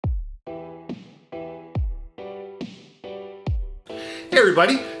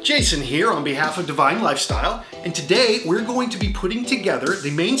everybody, Jason here on behalf of Divine Lifestyle, and today we're going to be putting together the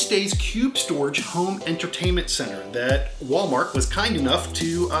Mainstays Cube Storage Home Entertainment Center that Walmart was kind enough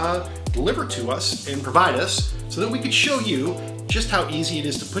to deliver to us and provide us so that we could show you just how easy it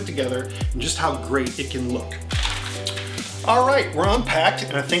is to put together and just how great it can look. All right, we're unpacked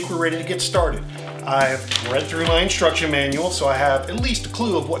and I think we're ready to get started. I've read through my instruction manual, so I have at least a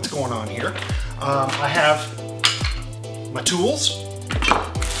clue of what's going on here. I have my tools,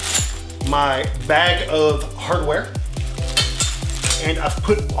 my bag of hardware, and I've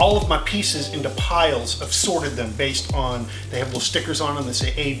put all of my pieces into piles. I've sorted them based on, they have little stickers on them that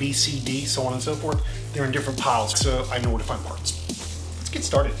say A, B, C, D, so on and so forth. They're in different piles, so I know where to find parts. Let's get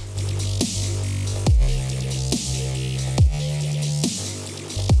started.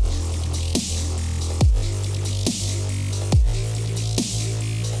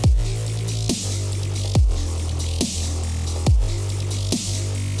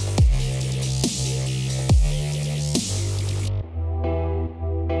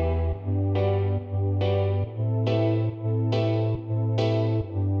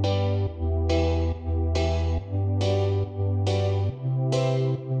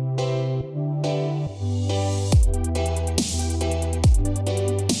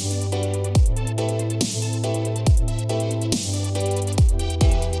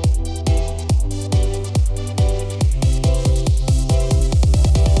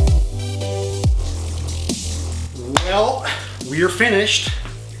 Well, we are finished.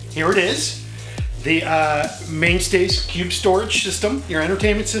 Here it is. The Mainstays Cube Storage System, your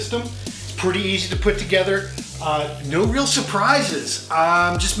entertainment system. Pretty easy to put together. No real surprises.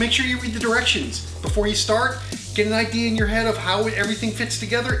 Just make sure you read the directions before you start. Get an idea in your head of how everything fits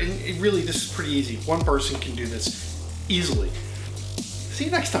together. And this is pretty easy. One person can do this easily. See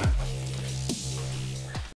you next time.